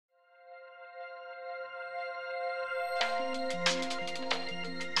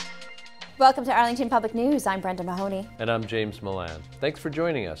Welcome to Arlington Public News. I'm Brenda Mahoney. And I'm James Milan. Thanks for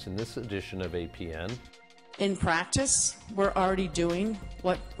joining us in this edition of APN. In practice, we're already doing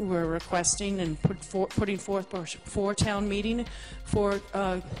what we're requesting and putting forth for town meeting for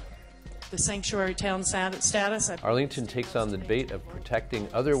the sanctuary town status. Arlington takes on the debate of protecting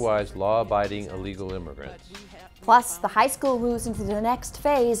otherwise law-abiding illegal immigrants. Plus, the high school moves into the next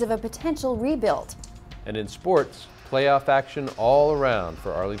phase of a potential rebuild. And in sports, playoff action all around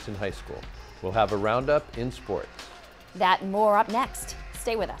for Arlington High School. We'll have a roundup in sports. That and more up next.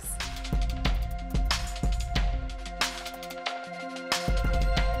 Stay with us.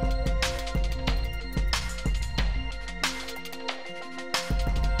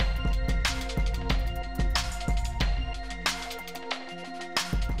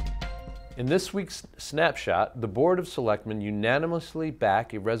 In this week's snapshot, the Board of Selectmen unanimously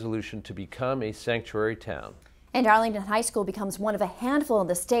back a resolution to become a sanctuary town. And Arlington High School becomes one of a handful in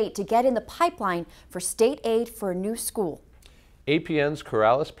the state to get in the pipeline for state aid for a new school. APN's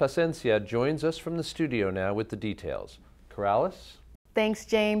Corrales Plasencia joins us from the studio now with the details. Corrales? Thanks,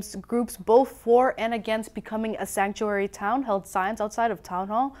 James. Groups both for and against becoming a sanctuary town held signs outside of Town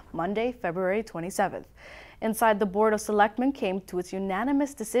Hall Monday, February 27th. Inside, the Board of Selectmen came to its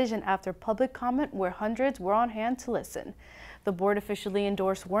unanimous decision after public comment where hundreds were on hand to listen. The board officially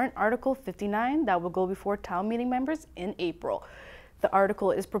endorsed warrant Article 59 that will go before town meeting members in April. The article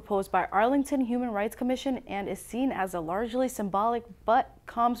is proposed by Arlington Human Rights Commission and is seen as a largely symbolic but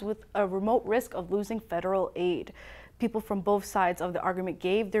comes with a remote risk of losing federal aid. People from both sides of the argument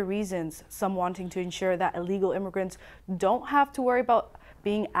gave their reasons, some wanting to ensure that illegal immigrants don't have to worry about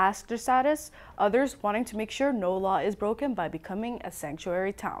being asked their status, others wanting to make sure no law is broken by becoming a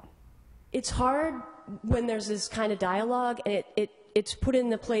sanctuary town. It's hard when there's this kind of dialogue and it's put in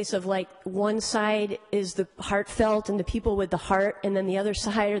the place of like one side is the heartfelt and the people with the heart, and then the other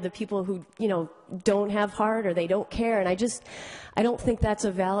side are the people who, you know, don't have heart or they don't care. And I don't think that's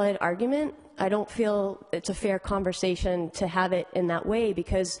a valid argument. I don't feel it's a fair conversation to have it in that way,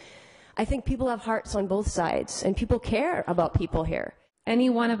 because I think people have hearts on both sides and people care about people here. Any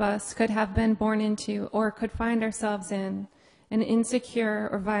one of us could have been born into or could find ourselves in an insecure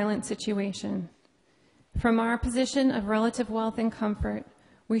or violent situation. From our position of relative wealth and comfort,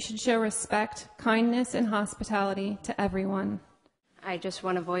 we should show respect, kindness, and hospitality to everyone. I just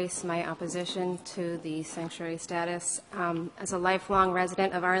want to voice my opposition to the sanctuary status. As a lifelong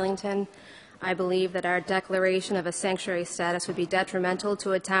resident of Arlington, I believe that our declaration of a sanctuary status would be detrimental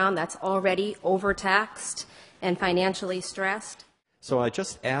to a town that's already overtaxed and financially stressed. So I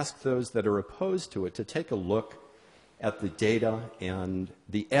just ask those that are opposed to it to take a look at the data and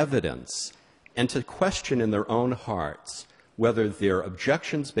the evidence and to question in their own hearts whether their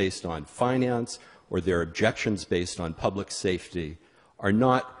objections based on finance or their objections based on public safety are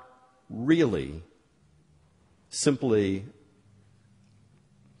not really simply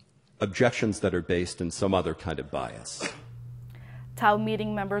objections that are based in some other kind of bias. Town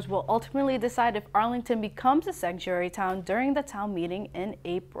meeting members will ultimately decide if Arlington becomes a sanctuary town during the town meeting in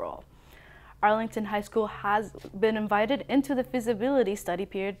April. Arlington High School has been invited into the feasibility study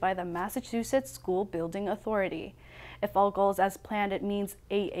period by the Massachusetts School Building Authority. If all goes as planned, it means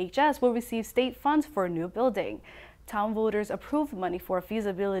AHS will receive state funds for a new building. Town voters approved money for a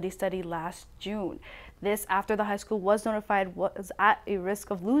feasibility study last June. This after the high school was notified was at a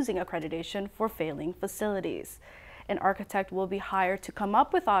risk of losing accreditation for failing facilities. An architect will be hired to come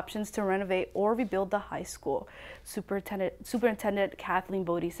up with options to renovate or rebuild the high school. Superintendent Kathleen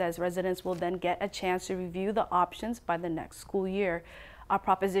Bodie says residents will then get a chance to review the options by the next school year. A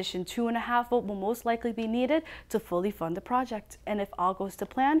Proposition 2.5 vote will most likely be needed to fully fund the project. And if all goes to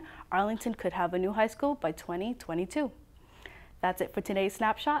plan, Arlington could have a new high school by 2022. That's it for today's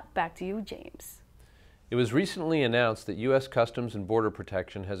snapshot. Back to you, James. It was recently announced that U.S. Customs and Border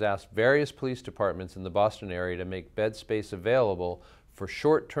Protection has asked various police departments in the Boston area to make bed space available for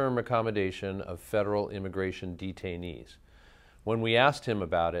short-term accommodation of federal immigration detainees. When we asked him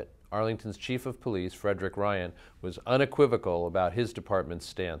about it, Arlington's Chief of Police, Frederick Ryan, was unequivocal about his department's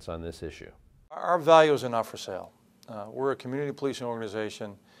stance on this issue. Our values are not for sale. We're a community policing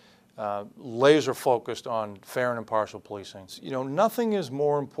organization, laser focused on fair and impartial policing. You know, nothing is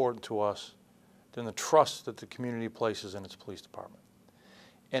more important to us than the trust that the community places in its police department.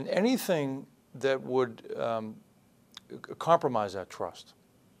 And anything that would compromise that trust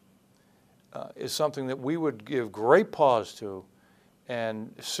is something that we would give great pause to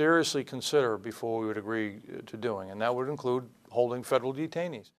and seriously consider before we would agree to doing. And that would include holding federal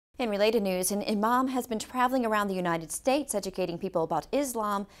detainees. In related news, an imam has been traveling around the United States educating people about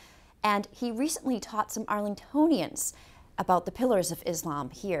Islam And he recently taught some Arlingtonians about the pillars of Islam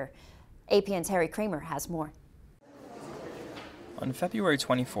here. APN's Harry Kramer has more. On February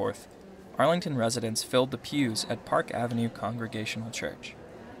 24th, Arlington residents filled the pews at Park Avenue Congregational Church.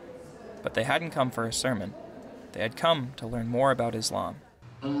 But they hadn't come for a sermon. They had come to learn more about Islam.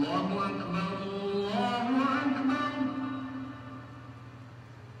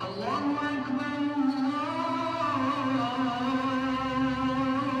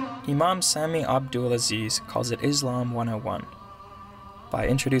 Imam Sami Abdulaziz calls it Islam 101. By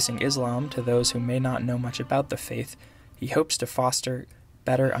introducing Islam to those who may not know much about the faith, he hopes to foster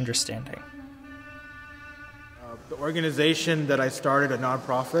better understanding. The organization that I started, a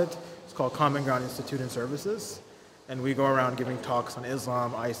nonprofit, it's called Common Ground Institute and Services, and we go around giving talks on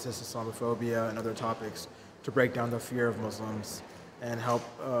Islam, ISIS, Islamophobia, and other topics to break down the fear of Muslims and help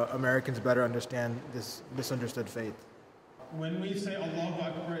Americans better understand this misunderstood faith. When we say Allahu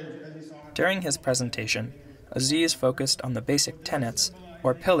Akbar, as you saw... During his presentation, Aziz focused on the basic tenets,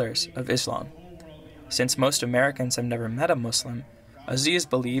 or pillars, of Islam. Since most Americans have never met a Muslim, Aziz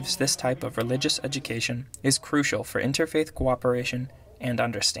believes this type of religious education is crucial for interfaith cooperation and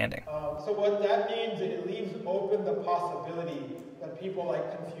understanding. So what that means is it leaves open the possibility that people like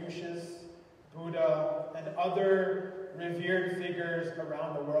Confucius, Buddha, and other revered figures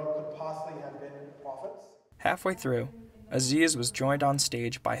around the world could possibly have been prophets. Halfway through, Aziz was joined on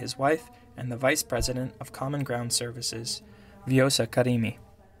stage by his wife and the Vice President of Common Ground Services, Vyosa Karimi.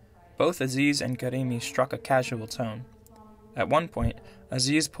 Both Aziz and Karimi struck a casual tone. At one point,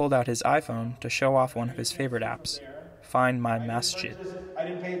 Aziz pulled out his iPhone to show off one of his favorite apps, Find My Masjid. I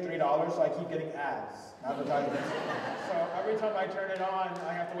didn't pay $3, so I keep getting ads, advertisements. So every time I turn it on,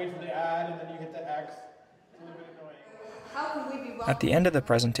 I have to wait for the ad, and then you hit the X. It's a little bit annoying. How can we be At the end of the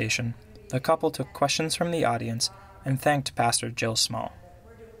presentation, the couple took questions from the audience and thanked Pastor Jill Small.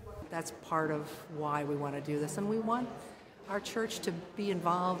 That's part of why we want to do this, and we want our church to be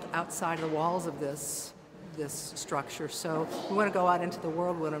involved outside of the walls of this structure. So we want to go out into the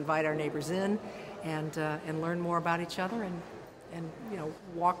world, we want to invite our neighbors in and learn more about each other and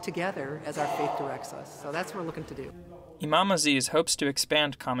walk together as our faith directs us. So that's what we're looking to do. Imam Aziz hopes to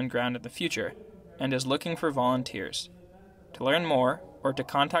expand Common Ground in the future and is looking for volunteers. To learn more or to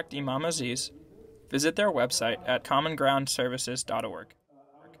contact Imam Aziz, visit their website at commongroundservices.org.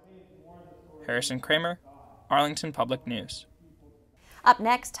 Harrison Kramer, Arlington Public News. Up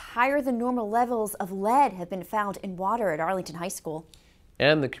next, higher than normal levels of lead have been found in water at Arlington High School.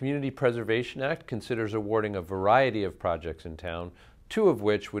 And the Community Preservation Act considers awarding a variety of projects in town, 2 of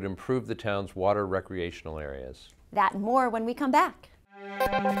which would improve the town's water recreational areas. That and more when we come back.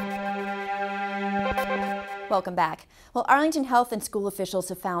 Welcome back. Well, Arlington health and school officials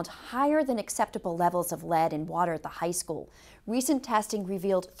have found higher than acceptable levels of lead in water at the high school. Recent testing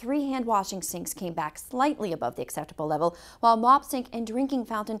revealed 3 hand washing sinks came back slightly above the acceptable level, while mop sink and drinking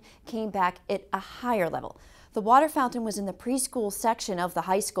fountain came back at a higher level. The water fountain was in the preschool section of the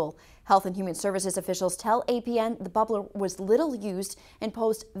high school. Health and Human Services officials tell APN the bubbler was little used and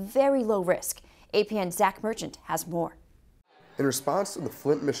posed very low risk. APN's Zach Merchant has more. In response to the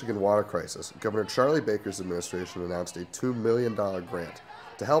Flint, Michigan water crisis, Governor Charlie Baker's administration announced a $2 million grant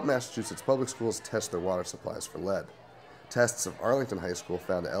to help Massachusetts public schools test their water supplies for lead. Tests of Arlington High School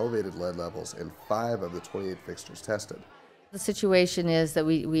found elevated lead levels in 5 of the 28 fixtures tested. The situation is that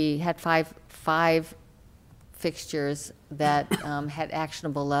we had five fixtures that had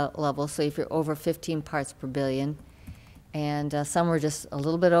actionable levels, so if you're over 15 parts per billion, and some were just a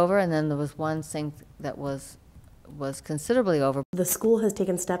little bit over, and then there was one sink that was considerably over. The school has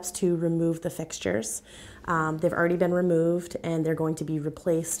taken steps to remove the fixtures. They've already been removed, and they're going to be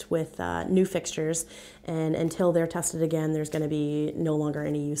replaced with new fixtures, and until they're tested again, there's going to be no longer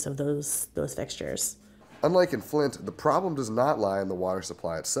any use of those fixtures. Unlike in Flint, the problem does not lie in the water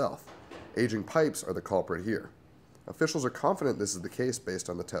supply itself. Aging pipes are the culprit here. Officials are confident this is the case based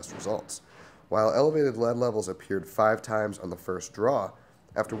on the test results. While elevated lead levels appeared 5 times on the first draw,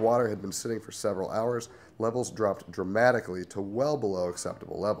 after water had been sitting for several hours, levels dropped dramatically to well below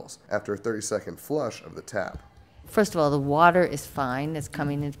acceptable levels after a 30-second flush of the tap. First of all, the water is fine. It's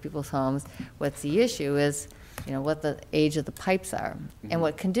coming into people's homes. What's the issue is, what the age of the pipes are and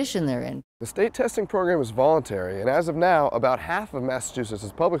what condition they're in. The state testing program is voluntary, and as of now, about half of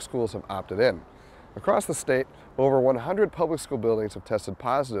Massachusetts' public schools have opted in. Across the state, over 100 public school buildings have tested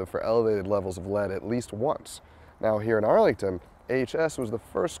positive for elevated levels of lead at least once. Now, here in Arlington, AHS was the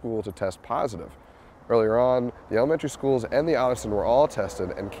first school to test positive. Earlier on, the elementary schools and the Addison were all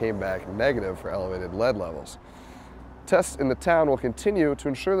tested and came back negative for elevated lead levels. Tests in the town will continue to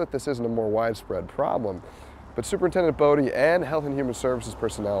ensure that this isn't a more widespread problem, But Superintendent Bodie and Health and Human Services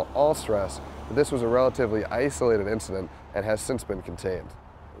personnel all stress that this was a relatively isolated incident and has since been contained.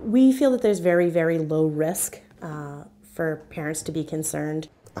 We feel that there's very, very low risk for parents to be concerned.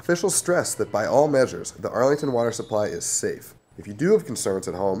 Officials stress that by all measures, the Arlington water supply is safe. If you do have concerns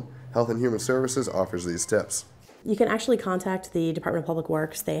at home, Health and Human Services offers these tips. You can actually contact the Department of Public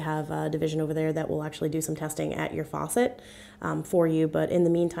Works. They have a division over there that will actually do some testing at your faucet for you. But in the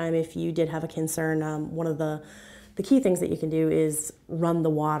meantime, if you did have a concern, one of the key things that you can do is run the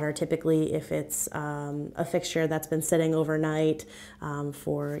water. Typically, if it's a fixture that's been sitting overnight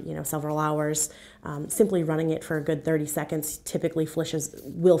for several hours, simply running it for a good 30 seconds typically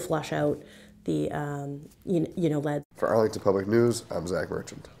will flush out the lead. For Arlington Public News, I'm Zach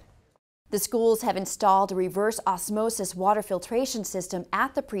Merchant. The schools have installed a reverse osmosis water filtration system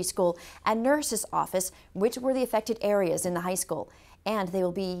at the preschool and nurse's office, which were the affected areas in the high school. And they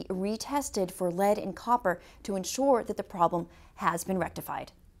will be retested for lead and copper to ensure that the problem has been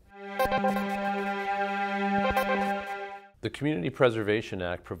rectified. The Community Preservation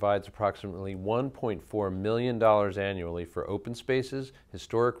Act provides approximately $1.4 million annually for open spaces,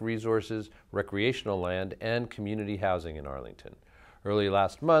 historic resources, recreational land, and community housing in Arlington. Early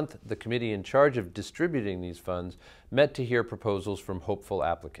last month, the committee in charge of distributing these funds met to hear proposals from hopeful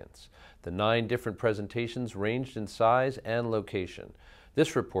applicants. The 9 different presentations ranged in size and location.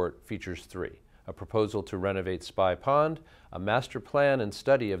 This report features 3: a proposal to renovate Spy Pond, a master plan and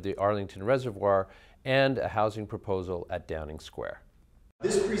study of the Arlington Reservoir, and a housing proposal at Downing Square.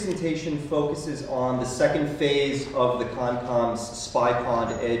 This presentation focuses on the second phase of the Concom's Spy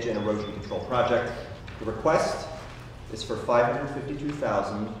Pond Edge and Erosion Control Project. The request is for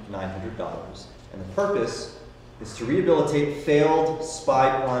 $552,900, and the purpose is to rehabilitate failed Spy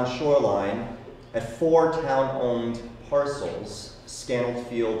Pond shoreline at 4 town-owned parcels: Scannell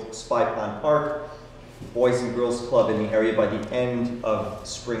Field, Spy Pond Park, Boys and Girls Club in the area by the end of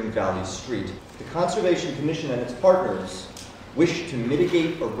Spring Valley Street. The Conservation Commission and its partners wish to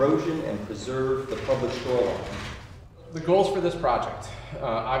mitigate erosion and preserve the public shoreline. The goals for this project,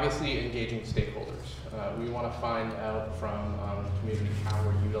 obviously engaging stakeholders. We want to find out from the community how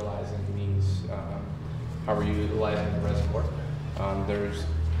we're utilizing how we're utilizing the reservoir. There's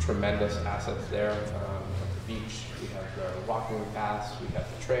tremendous assets there. At the beach, we have the walking paths, we have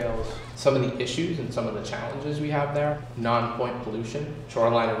the trails. Some of the issues and some of the challenges we have there: non-point pollution,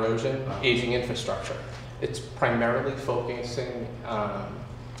 shoreline erosion, aging infrastructure. It's primarily focusing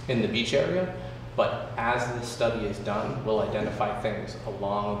in the beach area, but as this study is done, we'll identify things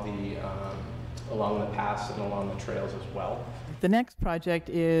along the paths and along the trails as well. The next project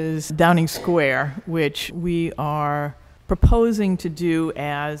is Downing Square, which we are proposing to do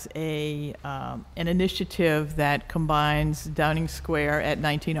as an initiative that combines Downing Square at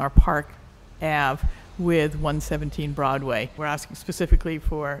 19R Park Ave with 117 Broadway. We're asking specifically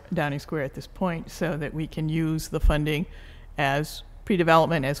for Downing Square at this point so that we can use the funding as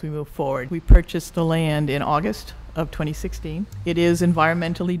pre-development as we move forward. We purchased the land in August of 2016. It is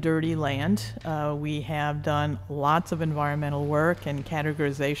environmentally dirty land. We have done lots of environmental work and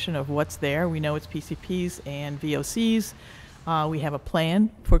categorization of what's there. We know it's PCPs and VOCs. We have a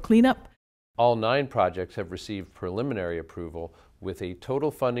plan for cleanup. All 9 projects have received preliminary approval with a total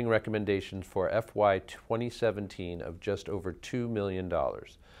funding recommendation for FY 2017 of just over $2 million.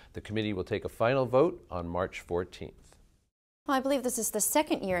 The committee will take a final vote on March 14th. Well, I believe this is the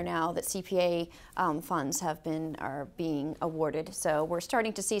second year now that CPA funds are being awarded. So we're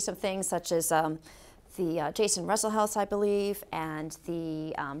starting to see some things such as the Jason Russell House, I believe, and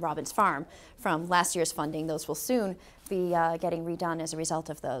the Robbins Farm from last year's funding. Those will soon be getting redone as a result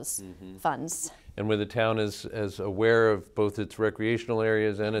of those funds. And when the town is as aware of both its recreational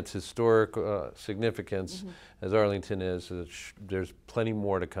areas and its historic significance as Arlington is, there's plenty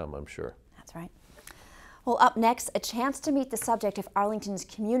more to come, I'm sure. That's right. Well, up next, a chance to meet the subject of Arlington's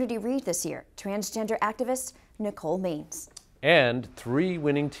Community Read this year, transgender activist Nicole Maines. And 3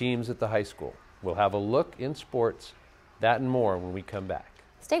 winning teams at the high school. We'll have a look in sports, that and more when we come back.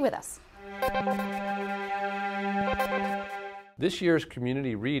 Stay with us. This year's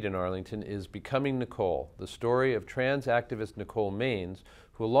Community Read in Arlington is Becoming Nicole, the story of trans activist Nicole Maines,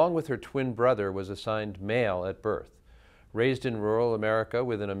 who along with her twin brother was assigned male at birth. Raised in rural America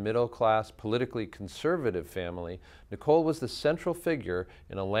within a middle-class, politically conservative family, Nicole was the central figure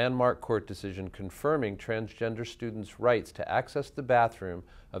in a landmark court decision confirming transgender students' rights to access the bathroom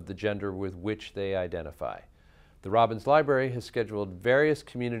of the gender with which they identify. The Robbins Library has scheduled various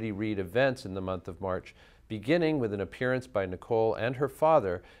Community Read events in the month of March, beginning with an appearance by Nicole and her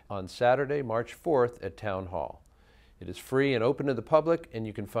father on Saturday, March 4th at Town Hall. It is free and open to the public, and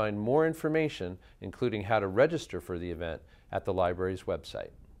you can find more information, including how to register for the event, at the library's website.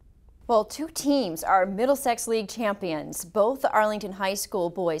 Well, two teams are Middlesex League champions. Both the Arlington High School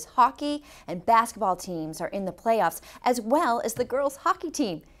boys hockey and basketball teams are in the playoffs, as well as the girls hockey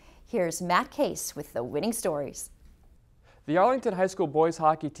team. Here's Matt Case with the winning stories. The Arlington High School boys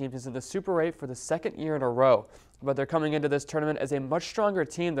hockey team is in the Super 8 for the second year in a row, but they're coming into this tournament as a much stronger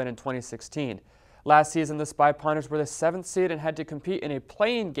team than in 2016. Last season, the Spy Ponders were the 7th seed and had to compete in a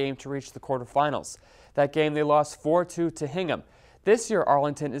play-in game to reach the quarterfinals. That game, they lost 4-2 to Hingham. This year,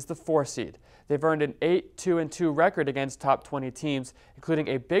 Arlington is the 4 seed. They've earned an 8-2-2 record against top 20 teams, including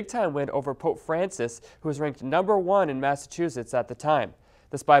a big-time win over Pope Francis, who was ranked #1 in Massachusetts at the time.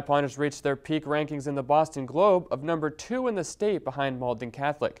 The Spy Ponders reached their peak rankings in the Boston Globe of #2 in the state behind Malden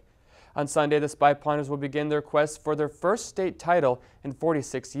Catholic. On Sunday, the Spy Ponders will begin their quest for their first state title in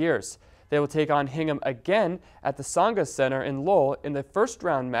 46 years. They will take on Hingham again at the Songa Center in Lowell in the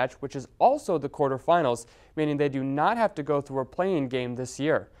first-round match, which is also the quarterfinals, meaning they do not have to go through a play-in game this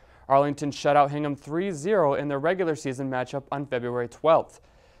year. Arlington shut out Hingham 3-0 in their regular season matchup on February 12th.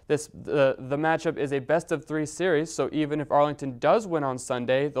 The matchup is a best-of-3 series, so even if Arlington does win on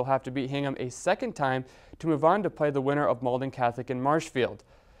Sunday, they'll have to beat Hingham a second time to move on to play the winner of Malden Catholic in Marshfield.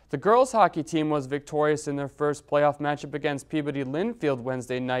 The girls' hockey team was victorious in their first playoff matchup against Peabody Linfield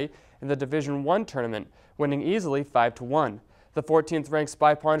Wednesday night in the Division I tournament, winning easily 5-1. The 14th-ranked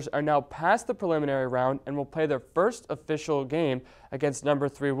Spy Ponders are now past the preliminary round and will play their first official game against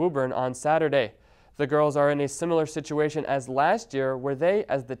 #3 Woburn on Saturday. The girls are in a similar situation as last year, where they,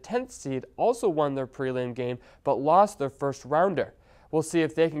 as the 10th seed, also won their prelim game but lost their first rounder. We'll see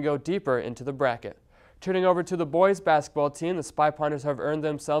if they can go deeper into the bracket. Turning over to the boys basketball team, the Spy Ponders have earned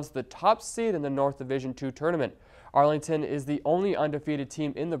themselves the top seed in the North Division II tournament. Arlington is the only undefeated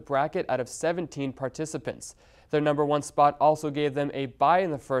team in the bracket out of 17 participants. Their #1 spot also gave them a bye in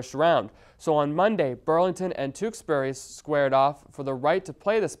the first round. So on Monday, Burlington and Tewksbury squared off for the right to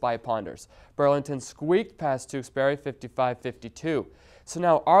play the Spy Ponders. Burlington squeaked past Tewksbury 55-52. So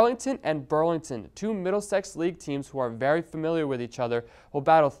now Arlington and Burlington, two Middlesex League teams who are very familiar with each other, will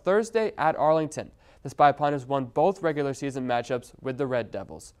battle Thursday at Arlington. The Spy Ponders won both regular season matchups with the Red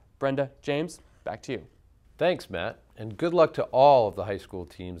Devils. Brenda, James, back to you. Thanks, Matt, and good luck to all of the high school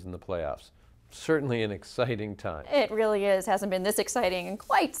teams in the playoffs. Certainly an exciting time. It really is. Hasn't been this exciting in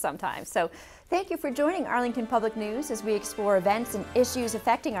quite some time. So thank you for joining Arlington Public News as we explore events and issues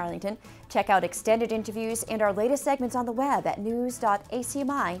affecting Arlington. Check out extended interviews and our latest segments on the web at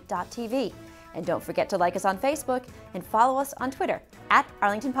news.acmi.tv. And don't forget to like us on Facebook and follow us on Twitter at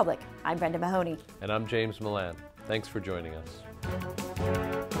Arlington Public. I'm Brenda Mahoney. And I'm James Milan. Thanks for joining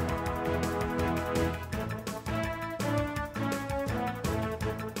us.